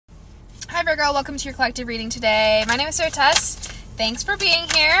Hi Virgo, welcome to your collective reading today. My name is Sarah Tess. Thanks for being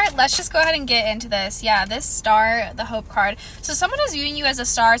here. Let's just go ahead and get into this. Yeah, this star, the hope card. So someone is viewing you as a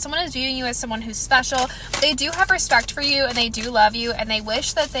star. Someone is viewing you as someone who's special. They do have respect for you and they do love you and they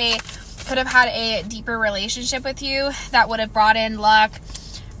wish that they could have had a deeper relationship with you that would have brought in luck,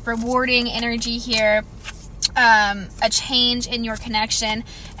 rewarding energy here, a change in your connection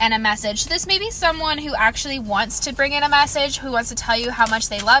and a message. So this may be someone who actually wants to bring in a message, who wants to tell you how much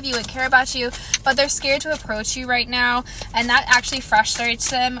they love you and care about you, but they're scared to approach you right now, and that actually frustrates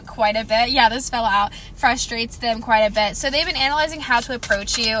them quite a bit. Yeah, this fell out. Frustrates them quite a bit. So they've been analyzing how to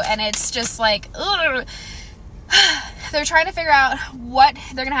approach you, and it's just like, ugh. They're trying to figure out what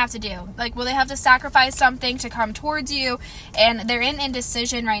they're going to have to do. Like, will they have to sacrifice something to come towards you? And they're in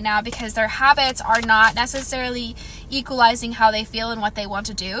indecision right now because their habits are not necessarily equalizing how they feel and what they want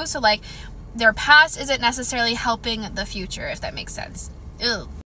to do. So, like, their past isn't necessarily helping the future, if that makes sense. Ew.